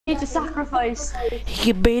the sacrifice.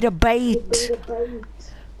 He made a bait.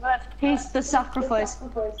 He's the sacrifice.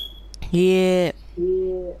 Yeah.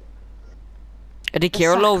 I think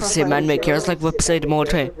Kira loves him, man. Mate, Kira's like beside him all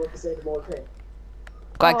the time.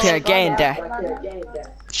 Got Kira again there.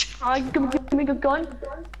 Give me a good gun.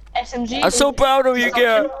 SMG. I'm so proud of you,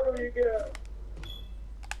 Kira.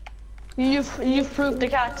 You've proved the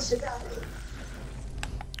cats.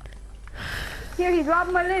 Here, he's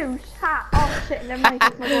robbing my loot. Ha! Oh shit, never mind,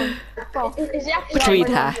 it's my gun. Fuck. Is he actually Between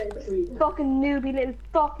her. Fucking newbie little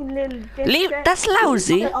fucking little bitch. Leave, that's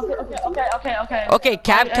lousy. Okay. Okay,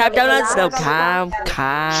 calm down and slow. Calm.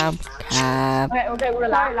 Okay,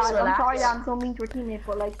 relax. I'm sorry I'm so mean to our teammate,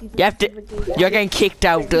 but like he's You have to, you're getting kicked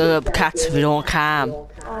out the cats if you don't calm.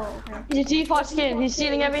 Oh, okay. He's a default skin, he's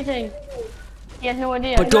stealing everything. He has no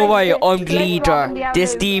idea. But don't worry, I'm the leader.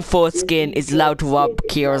 This default skin is allowed to rob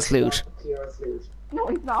Kira's loot. No,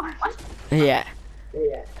 he's not. Yeah.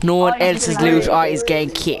 No one else's loot or is getting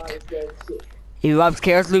kicked. If he robs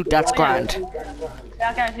Kira's loot, that's grand.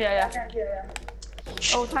 Yeah.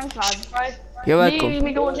 Oh, thanks, lad. Right. You're welcome.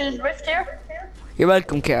 Me go into this rift here? You're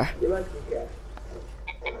welcome, Kira.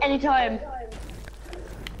 Anytime.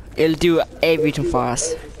 It'll do everything for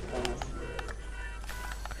us.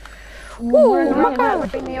 We're in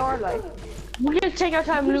the or like. We're gonna take our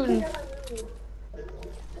time looting.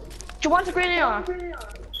 Do you want a green AR?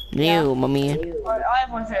 No, my man. Alright, I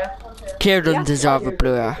have one for you. Kira doesn't deserve a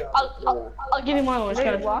blue AR. I'll give you my one.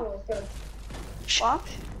 What?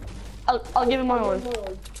 I'll give you my one.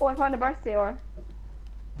 Oh, I found a birthday or.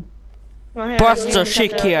 Right here. Bursts are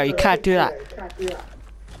shit, Kira. You can't do that.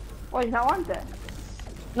 Oh, you don't want it?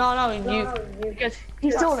 No, you. Because he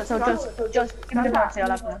stole it, so just give me the birthday. I'll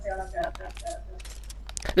have it.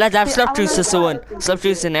 Lads, I've slurp juice to someone. Slurp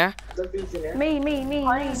juice in there. Me.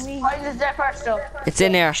 Mine is there first, though. It's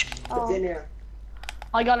in there. Oh.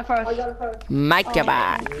 I got it first. Mike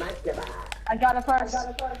bad. I got it first.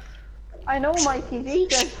 I know Mikey,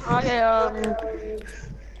 Jesus. Okay,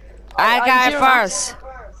 I got it first.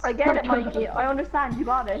 I get it, Mikey. I understand you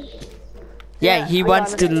got it. Yeah, he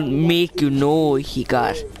wants to make you know he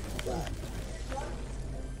got.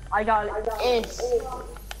 I got it.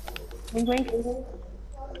 Wink.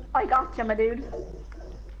 I got you, my dude.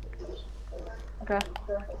 Okay.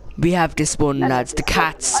 We have this one, lads. The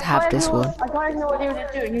cats have this one. I don't know what he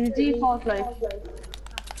was doing. He's a default, like.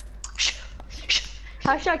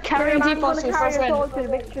 Hashtag carrying defaults to first win. To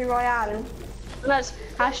victory royale. Let's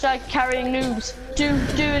hashtag carrying noobs. Do.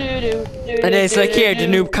 And then it's like, here, the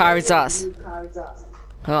noob carries us.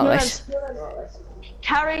 Oh, nice.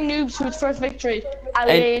 Carrying noobs to its first victory.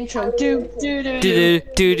 Ali intro. Do.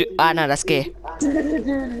 Ah, no, that's gay.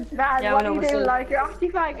 Dad, Yeah, what we know do you what's do? up. Like, you're actually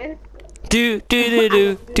flagging. Do.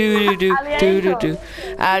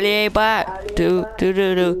 Ali back. Do.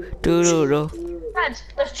 Dad,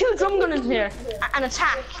 there's 2 drum gunners here. An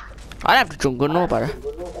attack. I'll have to jump gun, no better.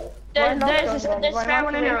 There's spare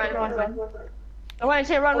one in here, right? Right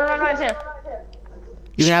here, run, right here.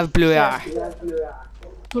 You can have a blue AR.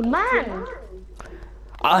 Good man.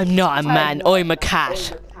 I'm not a man, I'm a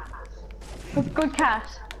cat. Good cat.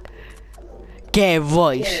 Get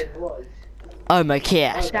right. I'm a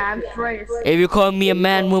cat. Damn straight. If you call me a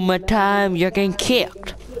man one more time, you're getting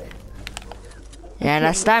kicked. You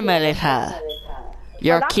understand, my little?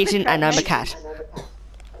 You're a kitten and I'm a cat.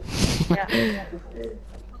 Yeah.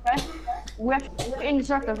 Okay. We're in the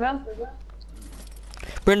circle as well.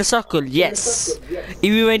 We're in a circle, yes. If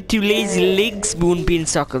we went to lazy legs, we wouldn't be in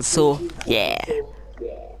circles, so yeah.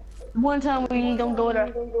 One time we don't go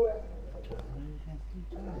there.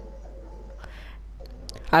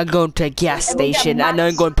 I'm going to a gas station and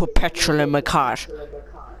I'm going to put petrol in my car.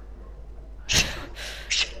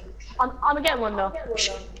 I'm gonna get one though.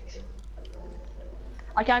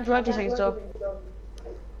 I can't drive these things though.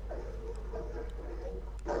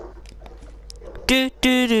 Do.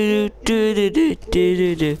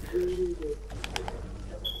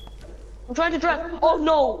 I'm trying to drive. Oh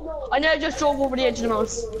no! I nearly just drove over the edge of the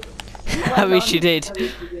mouse. I wish you did.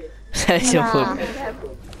 That's so fun.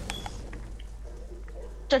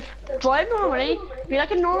 Just drive normally. Be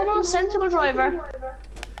like a normal, sensible driver.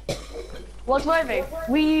 While driving,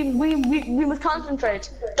 we must concentrate.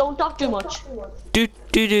 Don't talk too much. Do.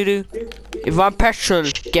 If I'm petrol,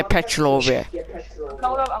 get petrol over here.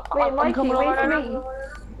 No, Wait, I'm coming over wait for there me. now.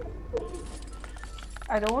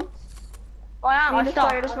 I don't. Oh, I am. I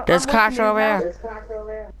stopped. There's cars over here.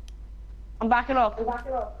 I'm backing up.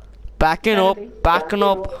 Backing up.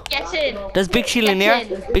 Get in. There's big shield in here.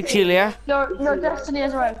 Big shield here. No, Destiny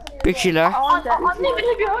is right. Big shield here. I'm leaving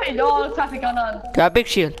you behind. All the traffic going on. Got big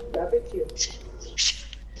shield.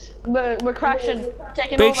 We're crashing.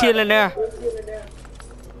 Taking Big over. shield in there.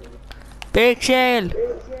 Big shield.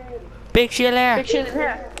 Big shield there. Big shield in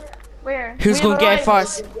here. Where? Who's We going to get it arrived.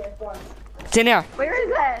 first? It's in there. Where is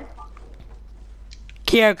it?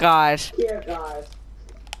 Here, guys. Yeah.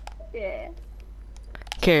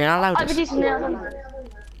 Here, you're not allowed I'll be this. decent now.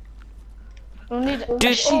 We'll need Do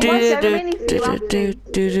a sheet. do do seven do do do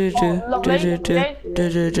do do do Lovely. do do Okay. do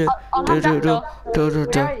do do I'll have that though.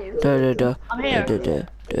 do. I'm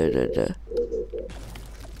here.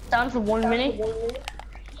 Down for 1 minute.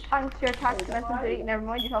 Thanks for your text message. Never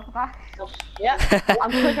mind, you talk back. Yeah.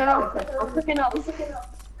 I'm quick enough. I'm quick enough.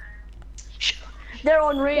 They're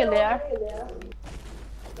unreal, they are.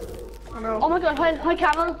 I know. Oh my god, hi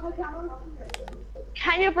Camel.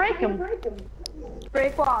 Can you break him?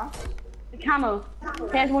 Break what? The Camel.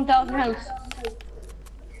 He has 1,000 health.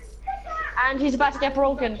 And he's about to get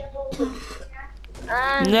broken.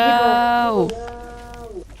 And No.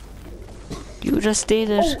 You just did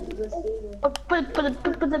it. But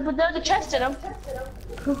there's a chest in him.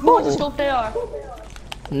 Who's the scope they are?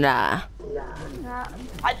 Nah. Nah.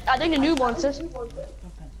 I think the new wants it.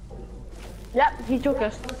 Yep, he took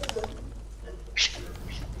it.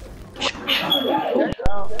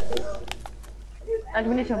 And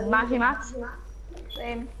we need some matty mats.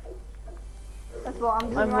 Same. That's what I'm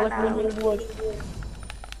doing I'm right looking now. in the wood.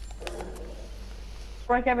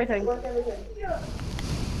 Break everything.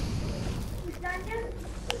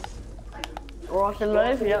 We're all still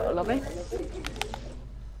alive, yeah, lovely.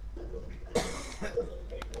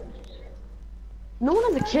 No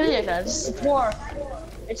one has a kill yet, guys. It's war.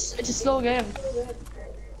 It's a slow game.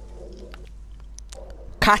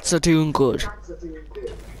 Cats are doing good.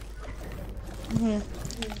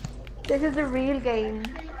 This is a real game.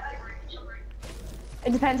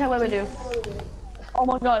 It depends how well we do. Oh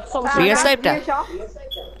my god, so So you sniped Hear that? shots?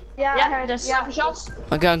 Yeah, I Yeah, heard. there's Yeah. sniper shots.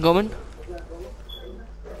 Okay, I'm coming.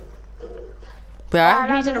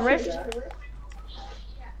 Where? He's in a rift. Yeah, Where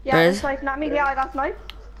they're is- sniping at me. Yeah, I got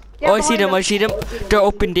sniped. Yeah, Oh, I see behind them, us. I see them. They're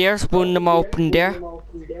up in there, one of them are up in there.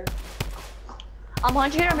 I'm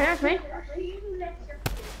behind you here, I'm here, it's me.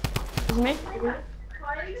 It's me.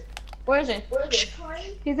 Where is he?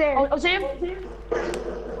 He's there. Oh, see him?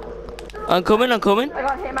 I'm coming, I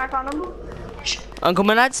got hit mark on him.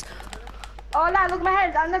 lads. Oh, lad, look at my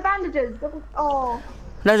head. And the bandages. Look, oh.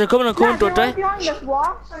 Lads, I'm coming, Lad, don't they're right die. behind us.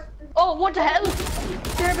 What? Oh, what the hell?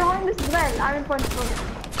 They're behind us as well. I'm in front of them.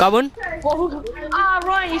 Got one. Whoa,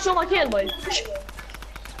 Ryan, you saw my kill, boy.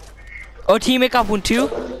 Oh, teammate got one too.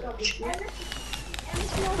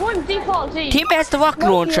 One default team. Teammate has the rocket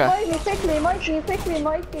launcher.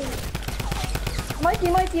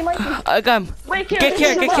 Mikey, quickly. I got him. Wait, kill. Get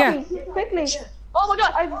here, get here. Quickly. Oh my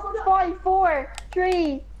god. I'm 5, 4,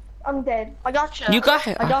 3. I'm dead. I got you. You got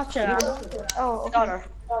it. I got you. Oh, Got her.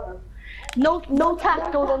 No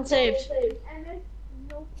cat goes unsaved.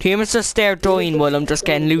 Teammate's just there dying while I'm just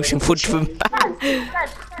getting loose and footage from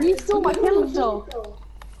You stole my kills though.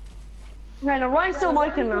 Right, now Ryan stole my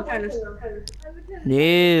kill now, fairness.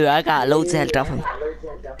 No, I got loads of health off him.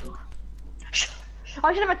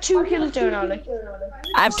 I should have had 2 kills there now, like.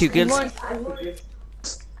 I have 2 kills. One.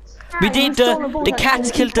 We did the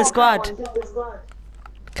cats killed the squad.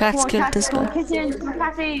 Cats killed the squad. Kitchen,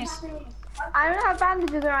 catties. I don't have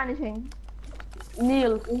bandages or anything.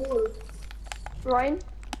 Neil. Ryan?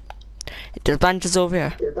 There's bandages over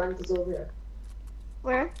here.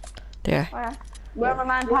 Where? There. Oh, yeah. Wherever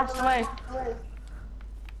man passed away.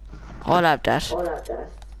 I'll have that.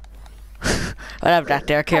 I'll have that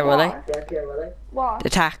there, care will I? What?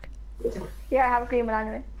 Attack. Yeah, I have a green one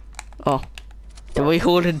anyway. Oh. The way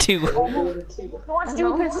holding 2. No one's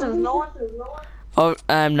doing pistols, no one. Oh,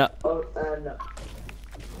 no.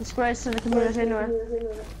 Disgrace to the community anyway.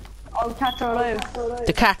 All the cats are alive.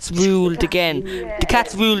 The cats ruled again. The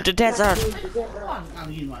cats ruled the desert.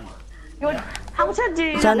 How much health do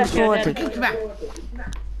you It's have on the left? Here, 40. then?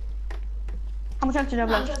 How much health do you have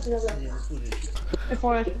left?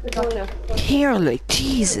 Before it got there. Here, like,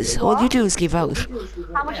 Jesus. All you do is give out.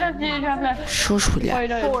 How much health do you have left? Shush, will Before ya? you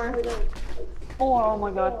died? 4. 4, oh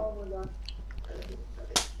my god.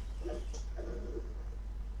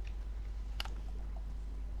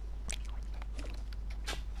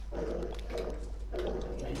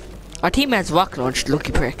 Our teammate's rocket launch,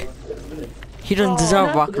 lucky prick. He doesn't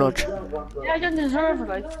deserve rocket launch. Yeah, I don't deserve it,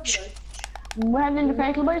 like. We're heading into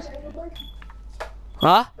fatal, boys.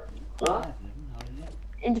 Huh?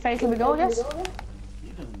 Into fatal we go, yes?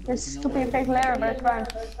 This could be a fatal error, but it's fine.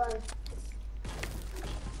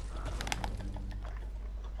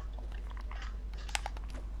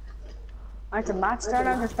 Alright, the mats there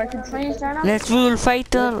now, there's fucking trees there now. Let's rule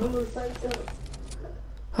fighter.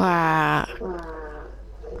 Ah.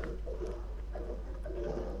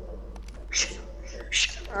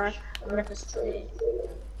 Alright, I'm gonna just tree.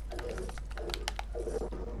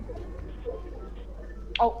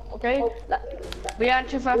 Oh, okay. We aren't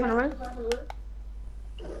too far from the room.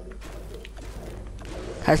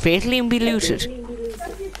 Has Faithline been looted?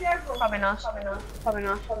 Probably not. Probably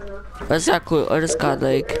not. What's that cool? I just got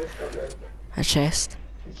like a chest.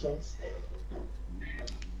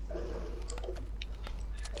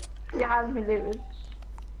 You haven't been looted.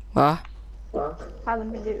 What?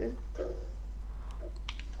 Hasn't been looted.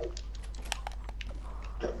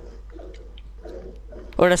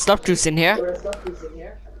 Oh, there's stuff juice in here.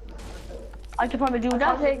 I could probably do I'll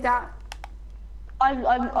that. take that. I'm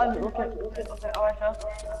okay, alright, sure.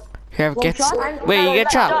 Here, get. shot? Wait, you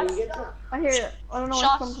get shot? I hear it. I don't know what's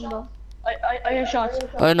Shots. coming though. I hear shots.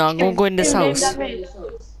 Oh no, I'm gonna go in this house. Right,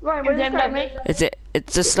 Where's where's aimed the at me?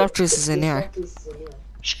 It's the stuff juices in here.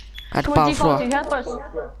 At the Come on, bottom default, floor. you help us.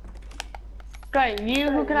 Great,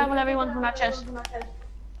 you who can have whatever you want from that chest.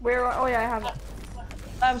 Where? Oh yeah, I have it.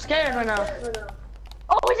 I'm scared right now.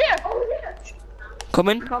 Oh, he's here! Come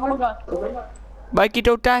in. Oh my god. Mikey,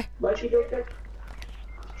 don't die. Oh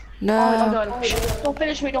No. god. Don't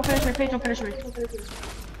finish me, please don't finish me.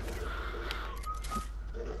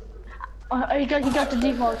 He got the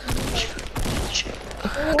default.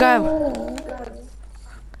 Go.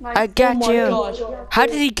 I got Oh my you. god. How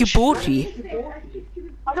did he get both of you?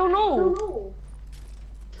 I don't know.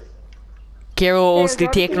 Kiro mostly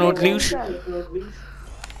taking out loot.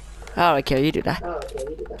 Alright, Kiro, you do that.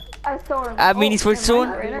 I saw him. Minis for soon?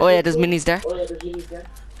 Oh yeah, there's minis there.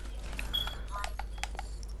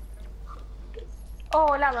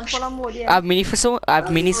 Oh, 11, full on wood, yeah. Mini for someone.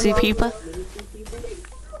 Minis for people.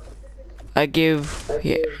 I give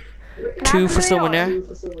yeah, 2 for someone there.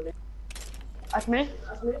 That's me?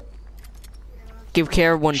 Give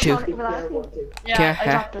Kira 1 too. Yeah, Care, I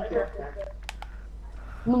dropped it.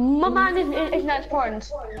 My man isn't that important.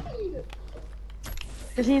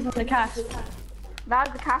 Because he's with the cat.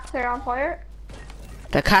 Lads, the cats are on fire.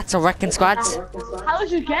 The cats are wrecking squads. How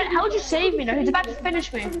would you save me now? He's about to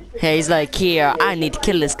finish me. Hey, he's like, here, I need to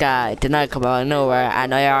kill this guy. Then I come out of nowhere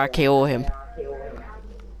and I RKO him.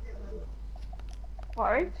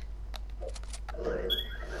 What?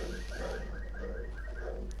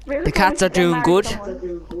 The cats are doing good.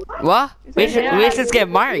 What? Wait, let's get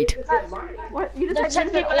married. What? You There's just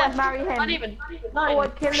said 10 you people said, left. marry him. Not even. Oh,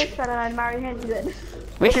 I'd kill this fella and I'd marry him, you did.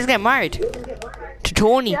 Wait, let's get married. To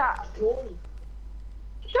Tony. Yeah.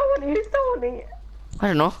 Tony, who's Tony? I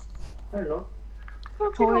don't know.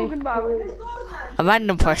 What's he Tony. talking about? A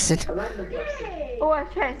random person. Oh, a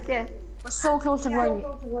chest, yes. We're so close to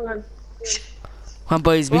winning. Come on,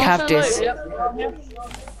 boys, we have this.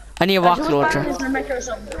 I need a rock launcher.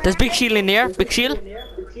 There's big shield in here. Big shield.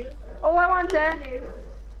 Oh, I want it.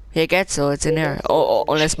 Yeah, get so it's in here. Oh,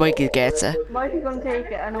 unless Mikey gets it. Mikey's gonna take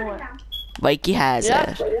it, I know it. Mikey has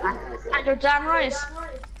it. And you're damn right.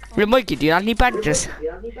 Wait, Mikey, do you not need bandages?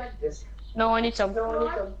 No, I need some.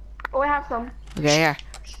 Oh, I have some. Okay, here.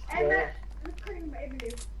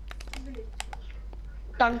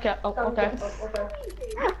 Thank you. Oh, okay.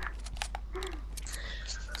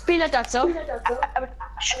 Be like that, so.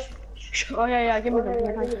 Oh yeah, give me them.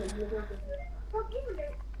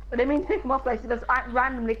 But I mean pick them up, like, so just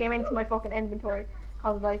randomly came into my fucking inventory.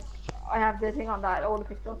 Cause like, I have the thing on that, all the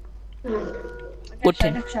picked up. Good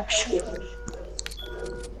thing.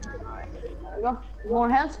 More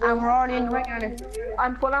health, and we're already in the ring, aren't we?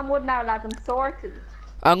 I'm full on wood now, lads, I'm sorted.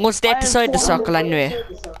 I'm gonna stay beside the circle anyway.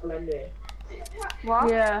 What?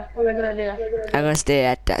 Yeah, what a good idea. I'm gonna stay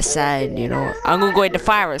at that side, you know. I'm gonna go in the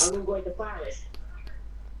forest.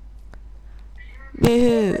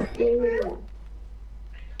 Boo.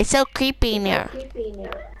 It's so creepy in here.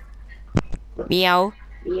 Meow.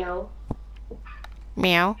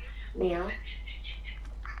 Meow.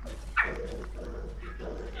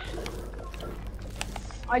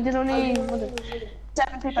 I did only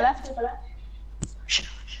 7 people left.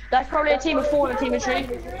 That's probably a team of 4 and a team of 3.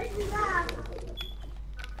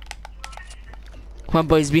 Come on,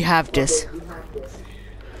 boys, we have this.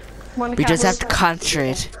 One We just cat. have to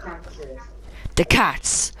concentrate. The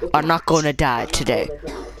cats are not gonna die today.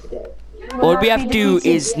 All we have to do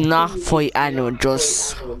is not fight anyone,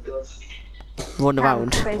 just run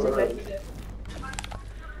around. Basically.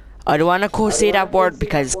 I don't wanna go say that word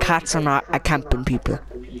because cats are not a camping people.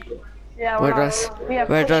 Yeah, We're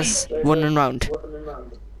just running around.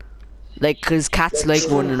 Like, cause cats like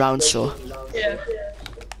running around, so. Yeah.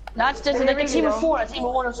 That's just like a team of 4, a team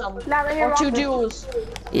of 1 or something. Lad, I hear Or 2 rockets. duos.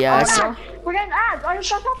 Yeah, so. Lads, we're getting ads, I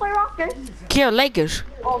just got up by rockets. Kira, like it.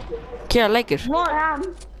 Oh, Kira, like it. I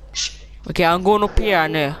am. Okay, I'm going up here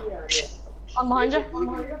now. I'm behind you.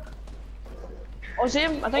 I see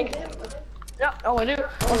him, I think. Yeah, oh I do.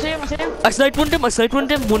 I see him, I see him. I sniped one of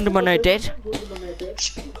them, one of them are now dead.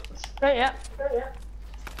 Right, yeah.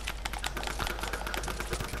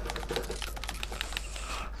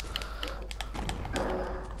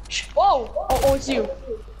 Whoa! Oh, it's you.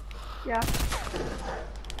 Yeah.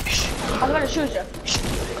 I'm gonna shoot you.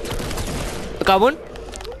 I got one.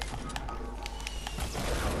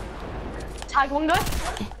 Tag one guy.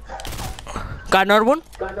 Got another one.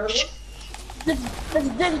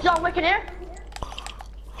 This John Wick in here.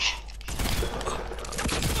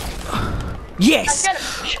 Yes!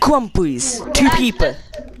 Come on, boys. Two people.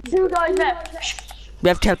 2 guys left. We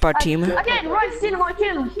have to help our team. Again, right, seen him, I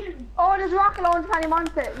killed him. Oh, there's rocket launcher if anyone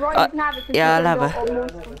wants it. Right, you can have it. Yeah, I'll have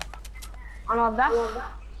it. I love that.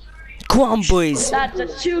 Come on, boys. Lads,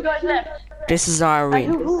 there's 2 guys left. This is our Who,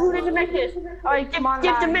 win. who did the make it? Alright,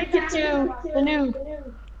 give the make it to the noob.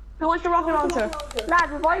 Who wants the rocket launcher? Lad,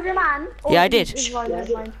 revive your man. Oh, Yeah, I did. Who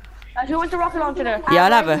wants the rocket launcher there? Yeah,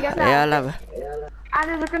 I'll have it. Yeah, I'll have it. And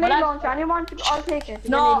there's a grenade launcher. Anyone? I'll take it.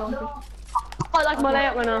 No. I like my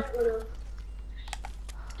layout right now.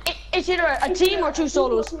 It's either a team or 2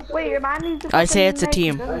 solos. Wait, your man needs to. I say it's a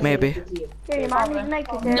team, maybe. Yeah, your man needs to make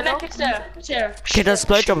it there. The mech is there. It's here. Can I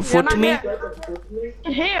split up a foot to me?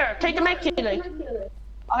 Here, take the mech kit, like.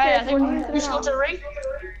 Okay, I think we should go to the ring.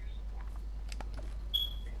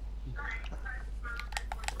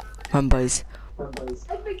 Come on, boys.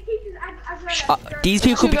 These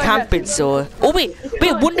people could be camping, so. Oh wait,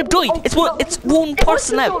 one of them died. It's one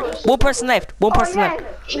person left. One person left. One person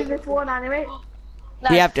left. Leave this one anyway.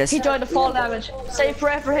 We have this. He died of fall damage. Say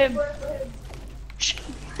prayer for him.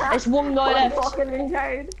 It's one guy left. Fucking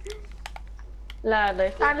retard.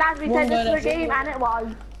 Ladly. And lads, we said this was a game, and it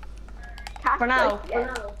was. For now.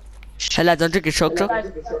 Hey lads, I'm drinking shock truck.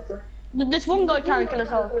 This one guy can't kill us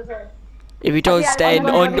all. If it does, then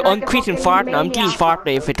I'm quitting Fortnite. I'm doing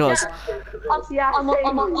Fortnite if it does. Yeah, I'm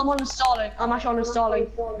uninstalling. I'm actually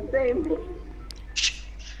uninstalling. same.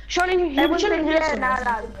 Surely he was chilling here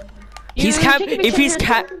somewhere. He's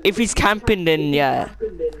if he's camping, then yeah,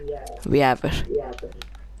 we have it.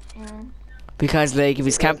 Because like if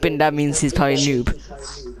he's camping, that means he's probably a noob.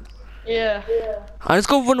 Yeah. I'm just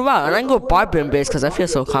going to run around, and I'm going to barbarian base because I feel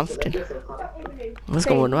so confident. Let's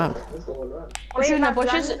go run around. I'm shooting at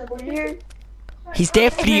bushes. He's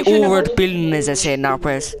definitely over the building, as I said now,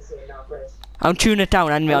 press. I'm tuning it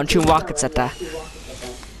down anyway. I'm tuning rockets at that.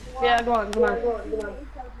 Yeah, go on, come on.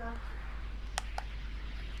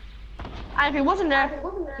 And if he wasn't there,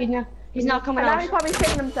 he's not coming Now out. he's probably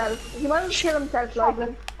killing himself. He might kill himself, like.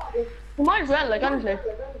 He might as well, like, honestly.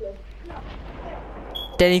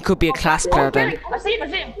 Then he could be a class player then. I see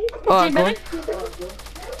him. Oh, See go on. him,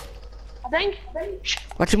 I think.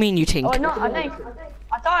 What do you mean you think? Oh, no, I think.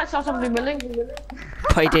 I thought I saw something building.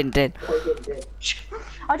 But I didn't then.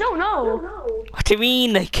 I don't know. What do you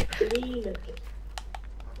mean, like?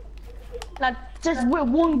 Like, just with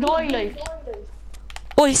one guy, like.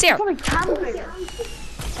 Oh, he's here. Probably camping.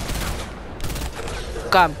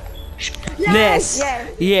 Come. Yes.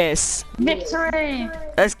 Yes. Victory.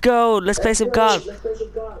 Let's go. Let's play some golf.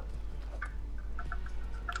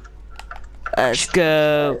 Let's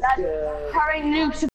go. Carrying nukes